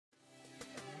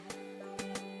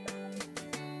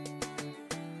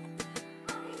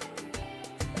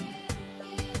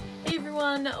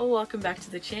everyone, welcome back to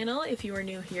the channel. If you are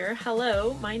new here,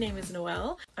 hello, my name is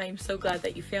Noelle. I am so glad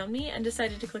that you found me and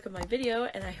decided to click on my video,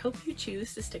 and I hope you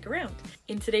choose to stick around.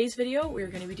 In today's video, we're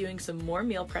going to be doing some more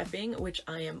meal prepping, which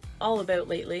I am all about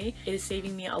lately. It is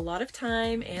saving me a lot of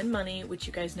time and money, which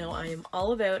you guys know I am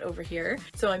all about over here.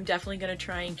 So I'm definitely going to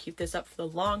try and keep this up for the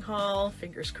long haul,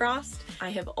 fingers crossed. I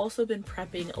have also been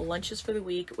prepping lunches for the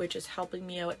week, which is helping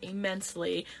me out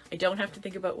immensely. I don't have to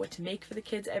think about what to make for the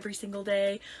kids every single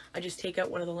day. I just take out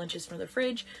one of the lunches from the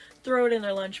fridge, throw it in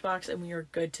their lunchbox, and we are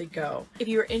good to go. If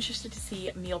you are interested to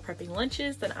see meal prepping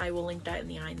lunches, then I will link that in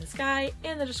the eye in the sky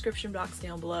and the description box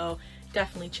down below.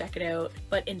 Definitely check it out.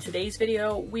 But in today's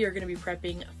video, we are going to be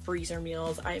prepping freezer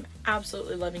meals. I'm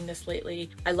absolutely loving this lately.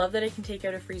 I love that I can take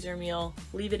out a freezer meal,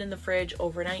 leave it in the fridge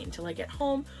overnight until I get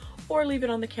home, or leave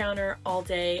it on the counter all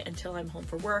day until I'm home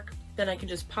for work. Then I can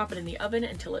just pop it in the oven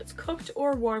until it's cooked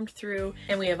or warmed through,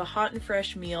 and we have a hot and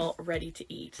fresh meal ready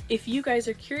to eat. If you guys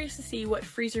are curious to see what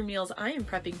freezer meals I am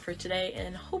prepping for today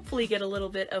and hopefully get a little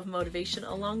bit of motivation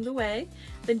along the way,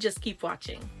 then just keep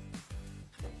watching.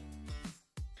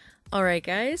 Alright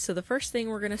guys, so the first thing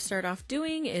we're going to start off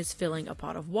doing is filling a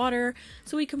pot of water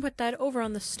so we can put that over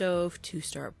on the stove to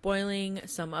start boiling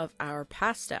some of our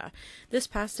pasta. This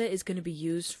pasta is going to be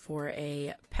used for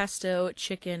a pesto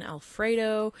chicken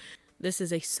Alfredo. This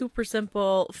is a super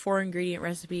simple 4-ingredient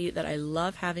recipe that I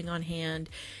love having on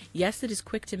hand. Yes, it is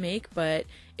quick to make, but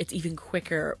it's even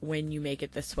quicker when you make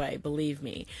it this way, believe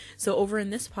me. So over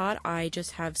in this pot, I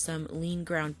just have some lean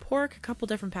ground pork, a couple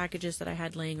different packages that I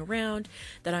had laying around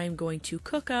that I'm going to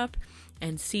cook up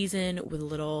and season with a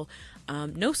little,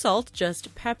 no salt,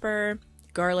 just pepper,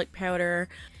 garlic powder,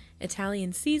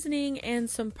 Italian seasoning, and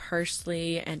some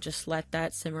parsley, and just let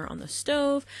that simmer on the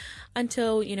stove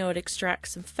until, you know, it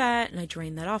extracts some fat, and I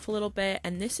drain that off a little bit.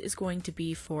 And this is going to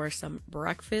be for some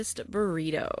breakfast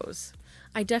burritos.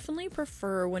 I definitely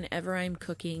prefer, whenever I'm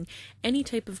cooking any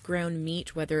type of ground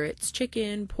meat, whether it's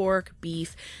chicken, pork,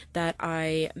 beef, that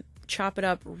I chop it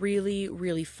up really,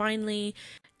 really finely,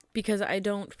 because I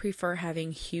don't prefer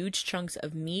having huge chunks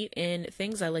of meat in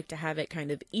things. I like to have it kind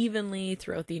of evenly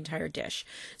throughout the entire dish.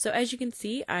 So as you can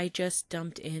see, I just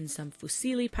dumped in some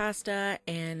fusilli pasta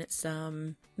and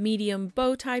some medium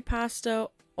bow tie pasta,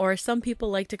 or some people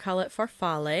like to call it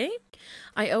farfalle.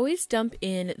 I always dump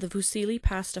in the fusilli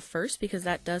pasta first because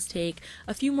that does take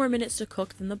a few more minutes to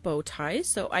cook than the bow ties,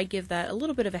 so I give that a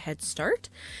little bit of a head start.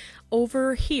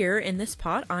 Over here in this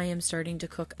pot, I am starting to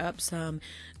cook up some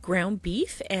ground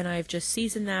beef, and I've just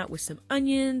seasoned that with some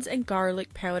onions and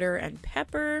garlic powder and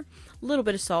pepper, a little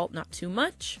bit of salt, not too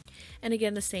much. And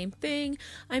again, the same thing.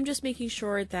 I'm just making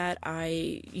sure that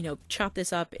I, chop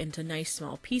this up into nice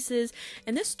small pieces.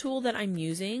 And this tool that I'm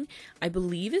using, I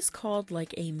believe is called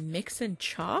like a mix and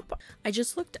chop. I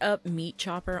just looked up meat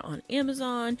chopper on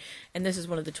Amazon, and this is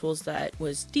one of the tools that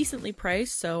was decently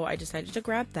priced, so I decided to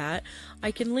grab that.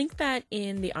 I can link that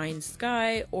in the eye in the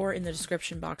sky or in the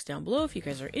description box down below if you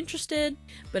guys are interested,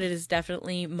 but it is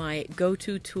definitely my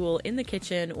go-to tool in the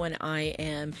kitchen when I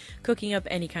am cooking up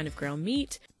any kind of ground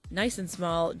meat. Nice and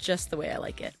small, just the way I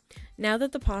like it. Now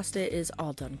that the pasta is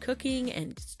all done cooking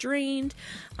and it's drained,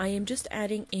 I am just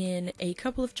adding in a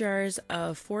couple of jars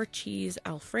of 4-cheese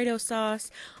Alfredo sauce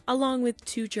along with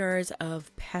 2 jars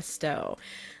of pesto.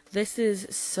 This is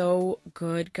so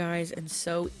good, guys, and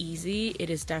so easy. It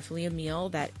is definitely a meal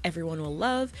that everyone will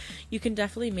love. You can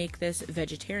definitely make this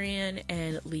vegetarian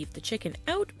and leave the chicken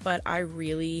out, but I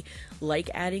really like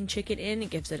adding chicken in.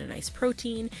 It gives it a nice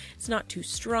protein. It's not too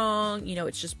strong,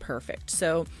 it's just perfect.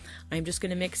 So I'm just going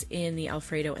to mix in the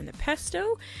Alfredo and the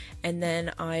pesto, and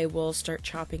then I will start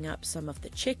chopping up some of the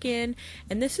chicken.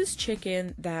 And this is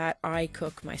chicken that I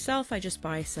cook myself. I just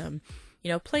buy some,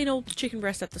 plain old chicken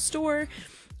breast at the store,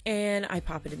 and I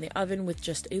pop it in the oven with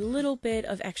just a little bit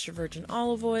of extra virgin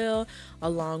olive oil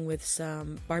along with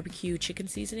some barbecue chicken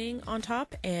seasoning on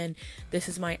top. And this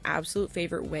is my absolute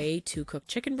favorite way to cook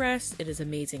chicken breasts. It is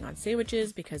amazing on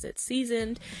sandwiches because it's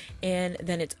seasoned, and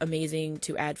then it's amazing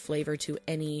to add flavor to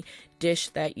any dish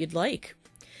that you'd like.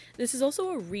 This is also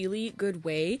a really good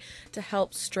way to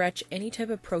help stretch any type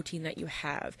of protein that you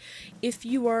have. If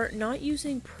you are not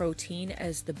using protein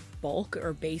as the bulk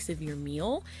or base of your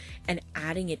meal and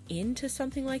adding it into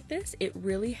something like this, it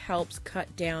really helps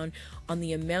cut down on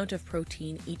the amount of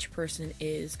protein each person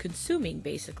is consuming,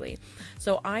 basically.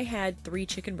 So I had 3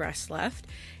 chicken breasts left,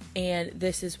 and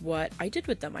this is what I did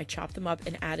with them. I chopped them up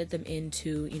and added them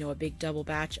into, a big double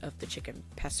batch of the chicken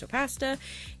pesto pasta,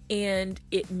 and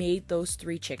it made those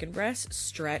 3 chicken breasts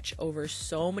stretch over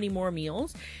so many more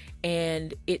meals.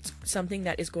 and it's something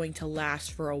that is going to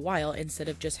last for a while instead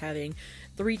of just having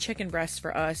 3 chicken breasts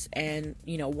for us and,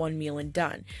 you know, 1 meal and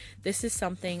done. This is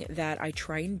something that I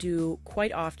try and do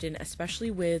quite often,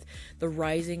 especially with the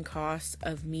rising costs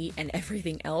of meat and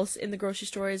everything else in the grocery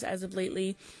stores as of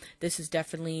lately. This is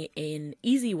definitely an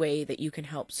easy way that you can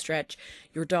help stretch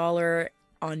your dollar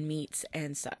on meats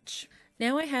and such.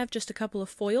 Now I have just a couple of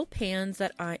foil pans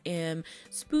that I am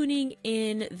spooning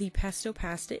in the pesto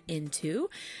pasta into.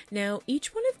 Now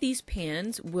each one of these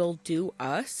pans will do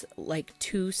us like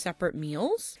 2 separate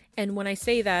meals. And when I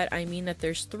say that, I mean that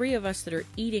there's 3 of us that are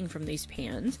eating from these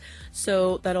pans.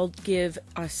 So that'll give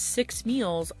us 6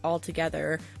 meals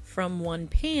altogether from 1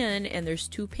 pan, and there's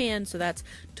 2 pans, so that's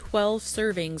 12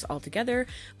 servings altogether.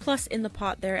 Plus in the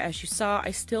pot there, as you saw,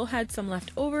 I still had some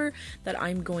left over that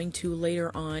I'm going to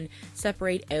later on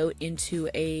separate out into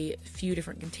a few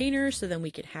different containers, so then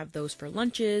we can have those for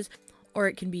lunches, or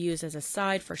it can be used as a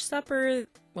side for supper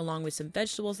along with some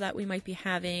vegetables that we might be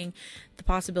having. The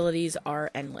possibilities are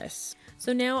endless.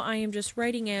 So now I am just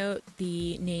writing out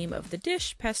the name of the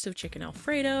dish, pesto chicken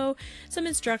Alfredo, some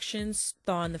instructions: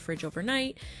 thaw in the fridge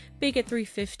overnight, bake at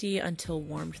 350 until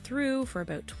warmed through for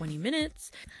about 20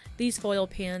 minutes. These foil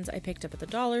pans I picked up at the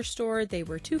dollar store. They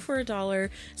were 2 for $1,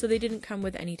 so they didn't come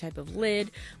with any type of lid,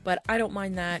 but I don't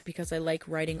mind that because I like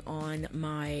writing on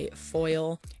my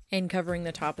foil and covering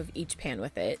the top of each pan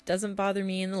with it. Doesn't bother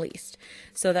me in the least.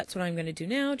 So that's what I'm going to do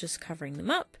now, just covering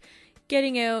them up,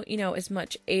 getting out, you know, as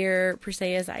much air per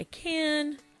se as I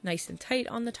can, nice and tight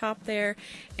on the top there.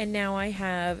 And now I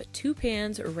have 2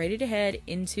 pans ready to head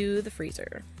into the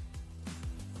freezer.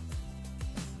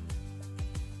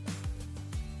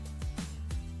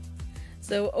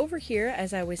 So over here,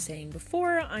 as I was saying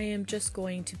before, I am just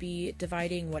going to be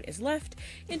dividing what is left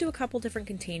into a couple different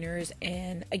containers.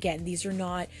 And again, these are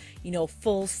not, you know,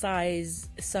 full size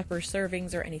supper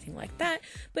servings or anything like that.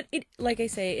 But it, like I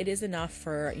say, it is enough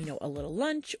for, you know, a little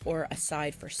lunch or a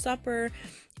side for supper.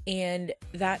 And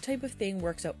that type of thing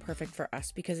works out perfect for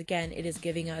us because, again, it is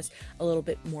giving us a little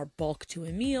bit more bulk to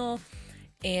a meal.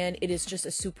 And it is just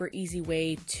a super easy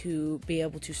way to be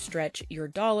able to stretch your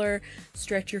dollar,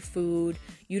 stretch your food.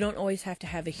 You don't always have to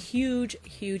have a huge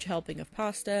helping of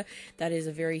pasta. That is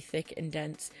a very thick and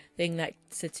dense thing that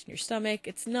sits in your stomach.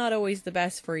 It's not always the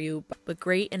best for you, but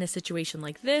great in a situation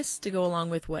like this to go along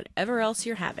with whatever else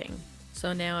you're having.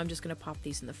 So now I'm just going to pop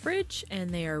these in the fridge, and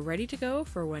they are ready to go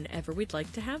for whenever we'd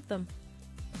like to have them.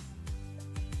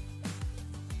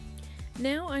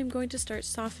 Now I'm going to start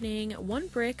softening 1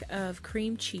 brick of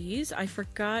cream cheese. I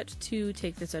forgot to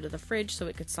take this out of the fridge so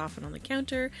it could soften on the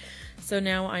counter. So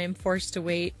now I am forced to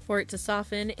wait for it to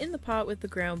soften in the pot with the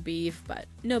ground beef, but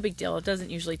no big deal. It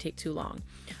doesn't usually take too long.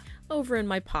 Over in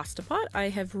my pasta pot, I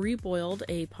have reboiled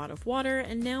a pot of water,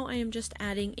 and now I am just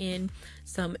adding in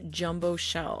some jumbo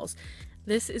shells.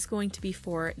 This is going to be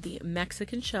for the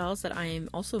Mexican shells that I am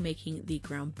also making the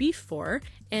ground beef for.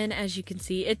 And as you can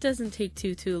see, it doesn't take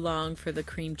too long for the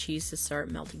cream cheese to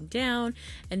start melting down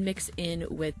and mix in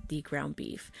with the ground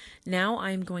beef. Now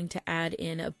I'm going to add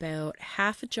in about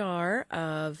half a jar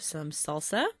of some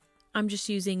salsa. I'm just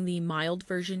using the mild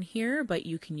version here, but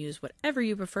you can use whatever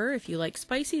you prefer. If you like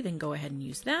spicy, then go ahead and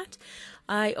use that.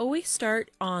 I always start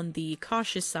on the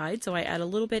cautious side, so I add a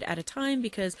little bit at a time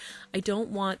because I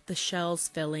don't want the shells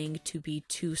filling to be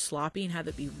too sloppy and have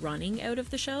it be running out of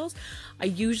the shells. I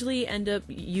usually end up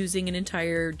using an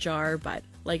entire jar, but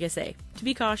like I say, to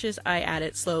be cautious, I add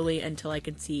it slowly until I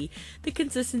can see the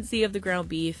consistency of the ground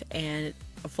beef, and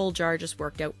a full jar just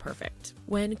worked out perfect.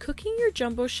 When cooking your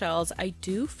jumbo shells, I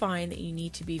do find that you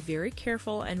need to be very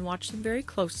careful and watch them very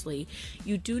closely.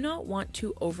 You do not want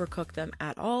to overcook them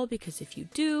at all, because if you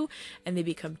do and they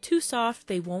become too soft,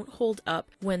 they won't hold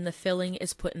up when the filling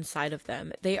is put inside of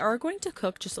them. They are going to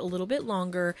cook just a little bit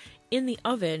longer in the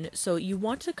oven, so you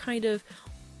want to kind of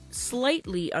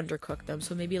slightly undercook them.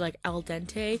 So maybe like al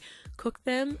dente, cook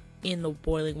them in the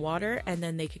boiling water, and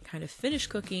then they can kind of finish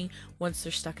cooking once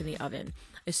they're stuck in the oven.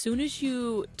 As soon as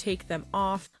you take them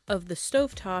off of the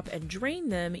stovetop and drain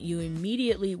them, you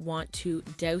immediately want to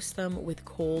douse them with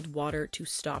cold water to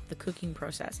stop the cooking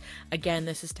process. Again,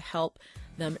 this is to help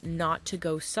them not to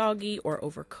go soggy or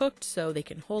overcooked, so they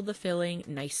can hold the filling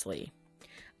nicely.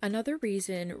 Another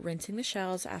reason rinsing the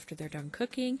shells after they're done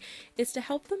cooking is to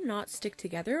help them not stick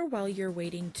together while you're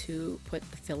waiting to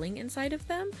put the filling inside of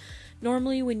them.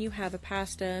 Normally when you have a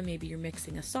pasta, maybe you're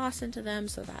mixing a sauce into them,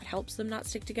 so that helps them not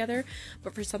stick together.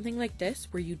 But for something like this,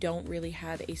 where you don't really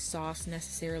have a sauce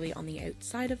necessarily on the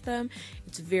outside of them,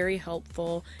 it's very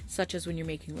helpful, such as when you're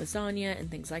making lasagna and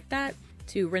things like that,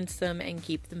 to rinse them and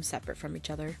keep them separate from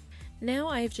each other. Now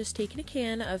I've just taken a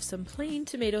can of some plain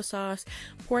tomato sauce,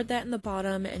 poured that in the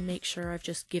bottom, and make sure I've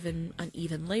just given an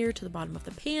even layer to the bottom of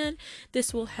the pan.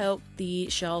 This will help the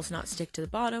shells not stick to the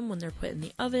bottom when they're put in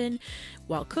the oven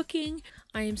while cooking.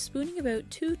 I am spooning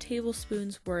about 2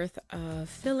 tablespoons worth of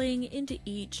filling into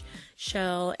each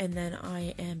shell, and then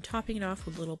I am topping it off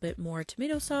with a little bit more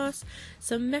tomato sauce,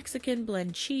 some Mexican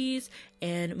blend cheese,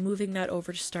 and moving that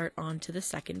over to start onto the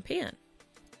second pan.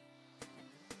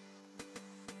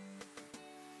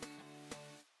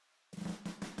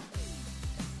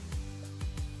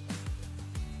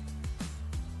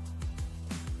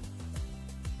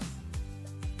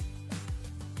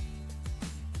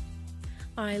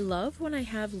 I love when I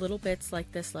have little bits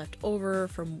like this left over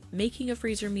from making a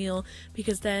freezer meal,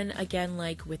 because then again,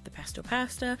 like with the pesto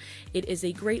pasta, it is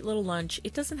a great little lunch.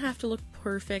 It doesn't have to look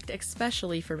perfect,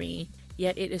 especially for me,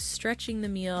 yet it is stretching the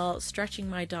meal, stretching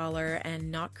my dollar,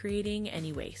 and not creating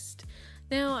any waste.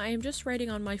 Now I am just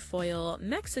writing on my foil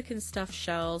Mexican stuffed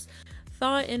shells.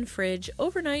 Thaw in fridge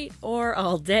overnight or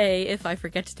all day if I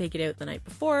forget to take it out the night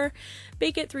before.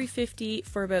 Bake at 350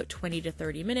 for about 20 to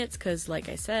 30 minutes because, like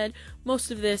I said,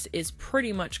 most of this is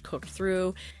pretty much cooked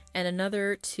through. And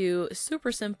another 2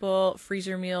 super simple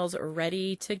freezer meals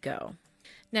ready to go.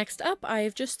 Next up,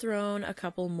 I've just thrown a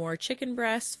couple more chicken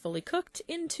breasts fully cooked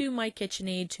into my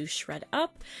KitchenAid to shred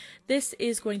up. This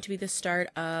is going to be the start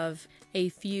of a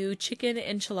few chicken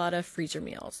enchilada freezer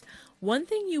meals. One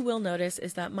thing you will notice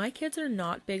is that my kids are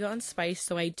not big on spice,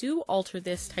 so I do alter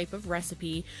this type of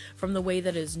recipe from the way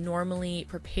that is normally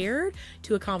prepared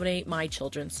to accommodate my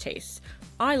children's tastes.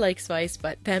 I like spice,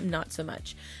 but them not so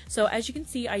much. So as you can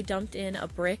see, I dumped in a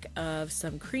brick of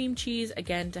some cream cheese,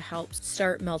 again to help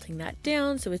start melting that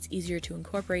down so it's easier to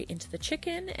incorporate into the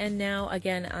chicken. And now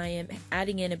again, I am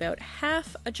adding in about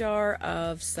half a jar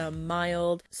of some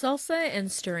mild salsa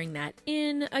and stirring that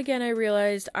in. Again, I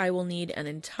realized I will need an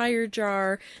entire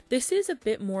jar. This is a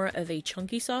bit more of a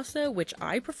chunky salsa, which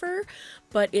I prefer,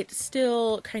 but it's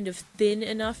still kind of thin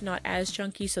enough, not as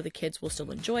chunky, so the kids will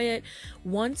still enjoy it.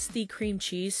 Once the cream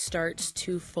cheese starts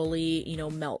to fully,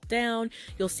 melt down,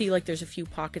 you'll see like there's a few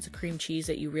pockets of cream cheese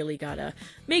that you really gotta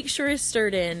make sure is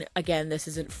stirred in. Again, this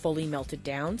isn't fully melted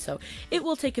down, so it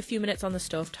will take a few minutes on the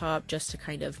stovetop just to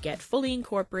kind of get fully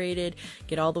incorporated,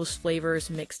 get all those flavors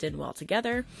mixed in well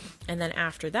together. And then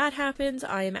after that happens,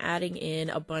 I am adding in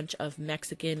a bunch of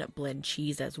Mexican blend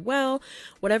cheese as well.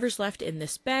 Whatever's left in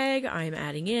this bag, I'm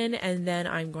adding in, and then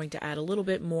I'm going to add a little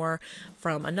bit more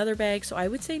from another bag. So I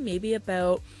would say maybe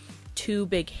about 2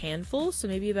 big handfuls, so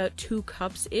maybe about 2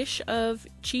 cups-ish of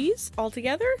cheese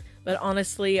altogether. But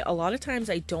honestly, a lot of times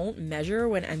I don't measure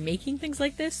when I'm making things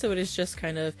like this, so it is just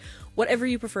kind of whatever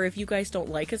you prefer. If you guys don't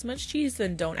like as much cheese,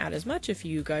 then don't add as much. If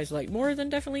you guys like more, then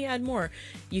definitely add more.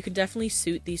 You can definitely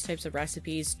suit these types of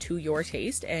recipes to your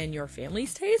taste and your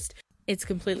family's taste. It's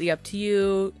completely up to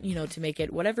you, to make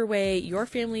it whatever way your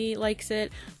family likes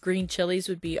it. Green chilies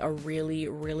would be a really,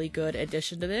 really good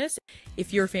addition to this,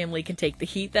 if your family can take the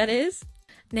heat, that is.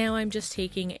 Now I'm just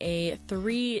taking a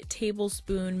 3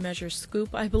 tablespoon measure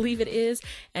scoop, I believe it is,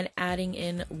 and adding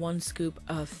in 1 scoop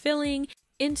of filling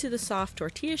into the soft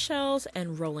tortilla shells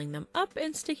and rolling them up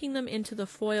and sticking them into the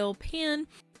foil pan.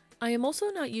 I am also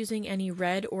not using any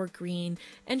red or green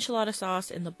enchilada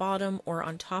sauce in the bottom or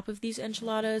on top of these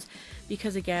enchiladas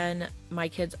because, again, my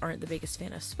kids aren't the biggest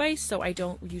fan of spice, so I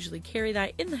don't usually carry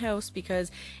that in the house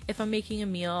because if I'm making a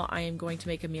meal, I am going to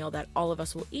make a meal that all of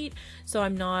us will eat, so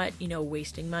I'm not,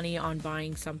 wasting money on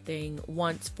buying something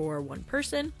once for one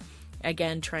person.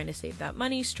 Again, trying to save that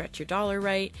money, stretch your dollar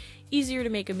right. Easier to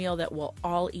make a meal that we'll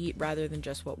all eat rather than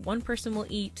just what one person will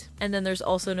eat. And then there's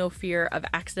also no fear of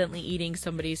accidentally eating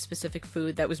somebody's specific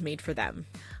food that was made for them.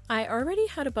 I already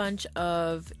had a bunch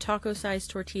of taco-sized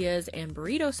tortillas and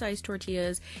burrito-sized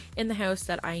tortillas in the house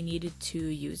that I needed to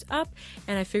use up,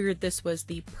 and I figured this was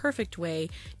the perfect way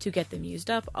to get them used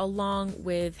up, along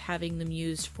with having them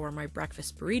used for my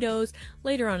breakfast burritos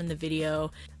later on in the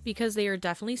video, because they are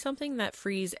definitely something that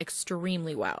freeze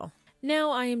extremely well.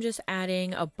 Now I am just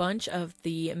adding a bunch of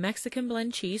the Mexican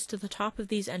blend cheese to the top of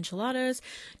these enchiladas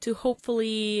to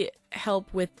hopefully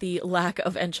help with the lack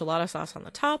of enchilada sauce on the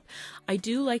top. I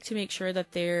do like to make sure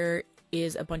that there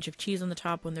is a bunch of cheese on the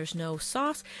top when there's no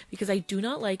sauce, because I do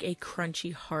not like a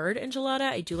crunchy hard enchilada.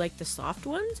 I do like the soft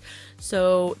ones,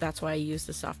 so that's why I use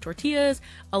the soft tortillas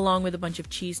along with a bunch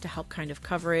of cheese to help kind of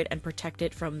cover it and protect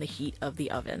it from the heat of the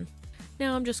oven.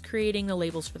 Now I'm just creating the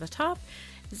labels for the top.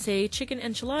 Say chicken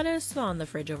enchiladas, thaw in the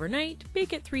fridge overnight,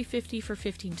 bake at 350 for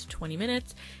 15 to 20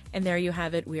 minutes, and there you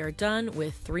have it. We are done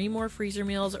with 3 more freezer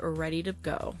meals ready to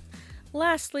go.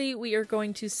 Lastly, we are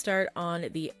going to start on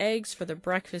the eggs for the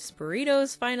breakfast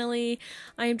burritos finally.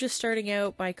 I am just starting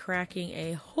out by cracking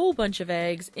a whole bunch of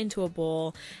eggs into a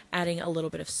bowl, adding a little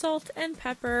bit of salt and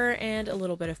pepper and a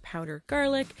little bit of powdered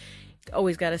garlic.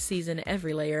 Always gotta season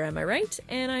every layer, am I right?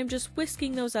 And I'm just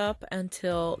whisking those up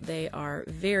until they are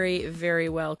very, very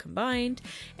well combined.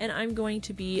 And I'm going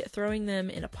to be throwing them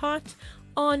in a pot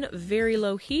on very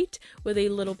low heat with a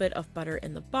little bit of butter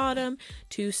in the bottom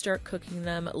to start cooking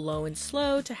them low and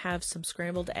slow to have some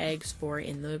scrambled eggs for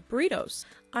in the burritos.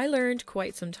 I learned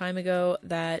quite some time ago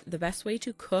that the best way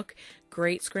to cook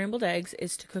great scrambled eggs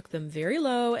is to cook them very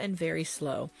low and very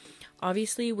slow.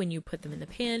 Obviously, when you put them in the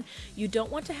pan, you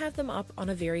don't want to have them up on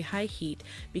a very high heat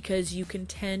because you can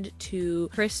tend to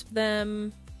crisp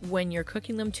them when you're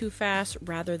cooking them too fast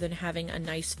rather than having a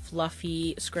nice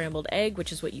fluffy scrambled egg,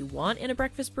 which is what you want in a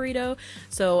breakfast burrito.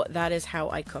 So that is how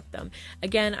I cook them.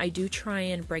 Again, I do try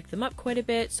and break them up quite a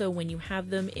bit, so when you have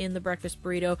them in the breakfast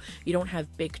burrito, you don't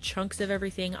have big chunks of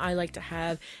everything. I like to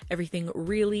have everything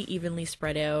really evenly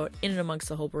spread out in and amongst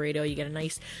the whole burrito. You get a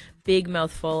nice big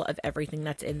mouthful of everything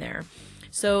that's in there.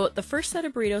 So the first set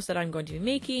of burritos that I'm going to be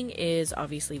making is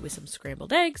obviously with some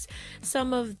scrambled eggs,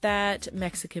 some of that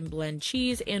Mexican blend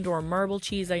cheese and or marble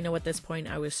cheese. I know at this point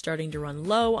I was starting to run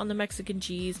low on the Mexican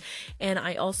cheese, and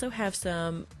I also have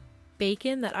some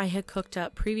bacon that I had cooked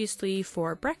up previously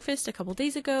for breakfast a couple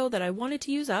days ago that I wanted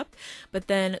to use up, but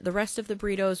then the rest of the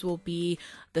burritos will be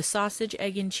the sausage,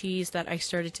 egg, and cheese that I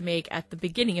started to make at the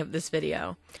beginning of this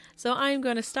video. So I'm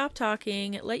going to stop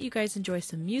talking, let you guys enjoy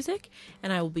some music,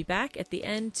 and I will be back at the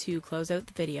end to close out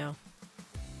the video.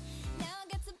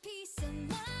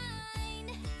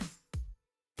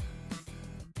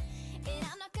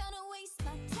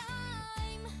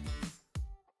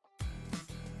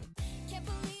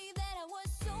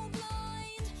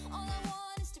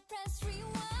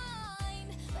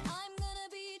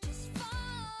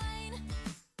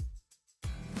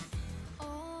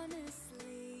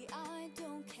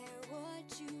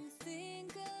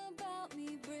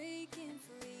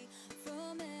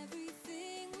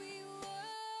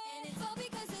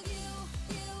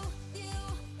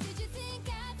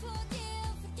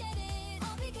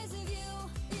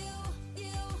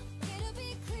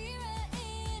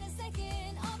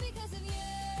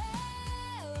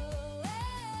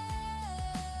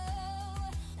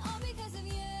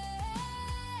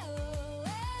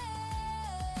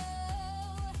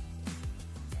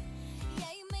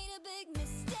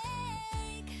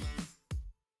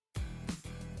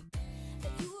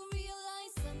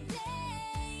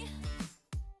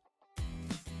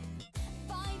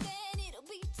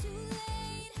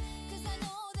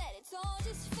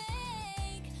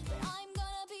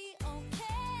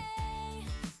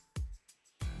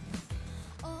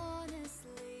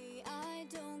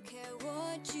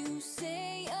 You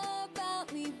say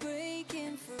about me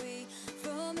breaking free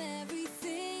from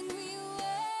everything we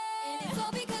were, and it's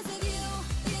all because of you.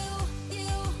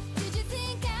 Did you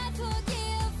think I'd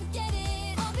forget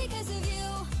it? All because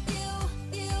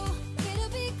of you. It'll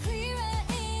be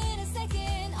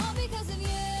clearer in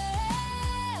a second.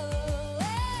 All because of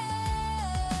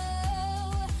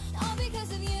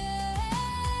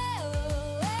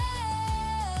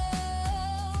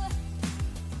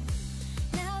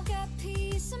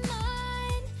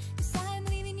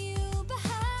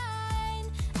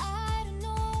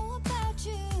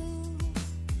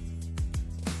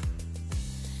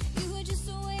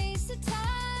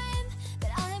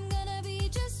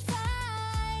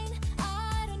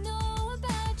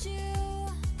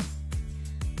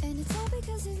All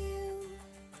because of you.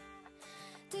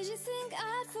 Did you think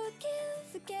I'd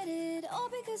forget it? All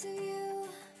because of you.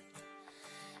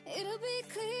 It'll be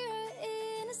clearer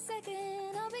in a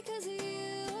second. All because of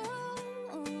you.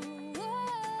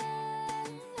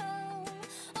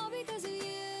 All because of you.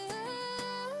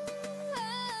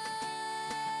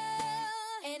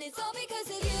 And it's all because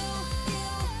of you.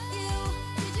 Did you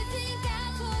think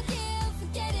I'd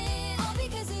forget it? All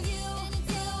because of you.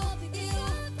 It'll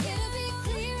be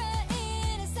clearer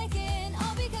in a second. All because of you.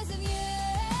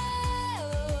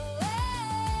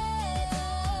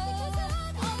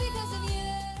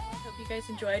 You guys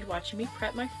enjoyed watching me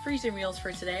prep my freezer meals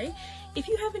for today. If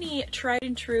you have any tried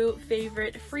and true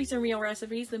favorite freezer meal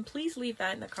recipes, then please leave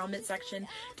that in the comment section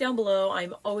down below.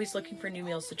 I'm always looking for new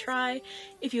meals to try.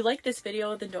 If you like this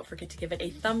video, then don't forget to give it a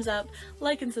thumbs up,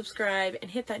 like and subscribe,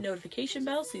 and hit that notification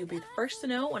bell so you'll be the first to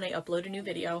know when I upload a new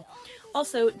video.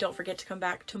 Also, don't forget to come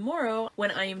back tomorrow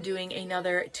when I am doing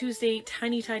another Tuesday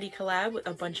Tiny Tidy collab with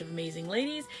a bunch of amazing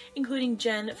ladies, including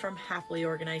Jen from Happily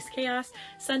Organized Chaos,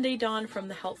 Sunday Dawn from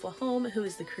The Helpful Home, who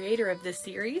is the creator of this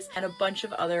series, and a bunch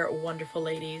of other wonderful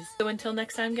ladies. So until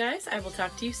next time, guys, I will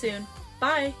talk to you soon.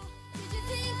 Bye! Did you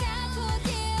think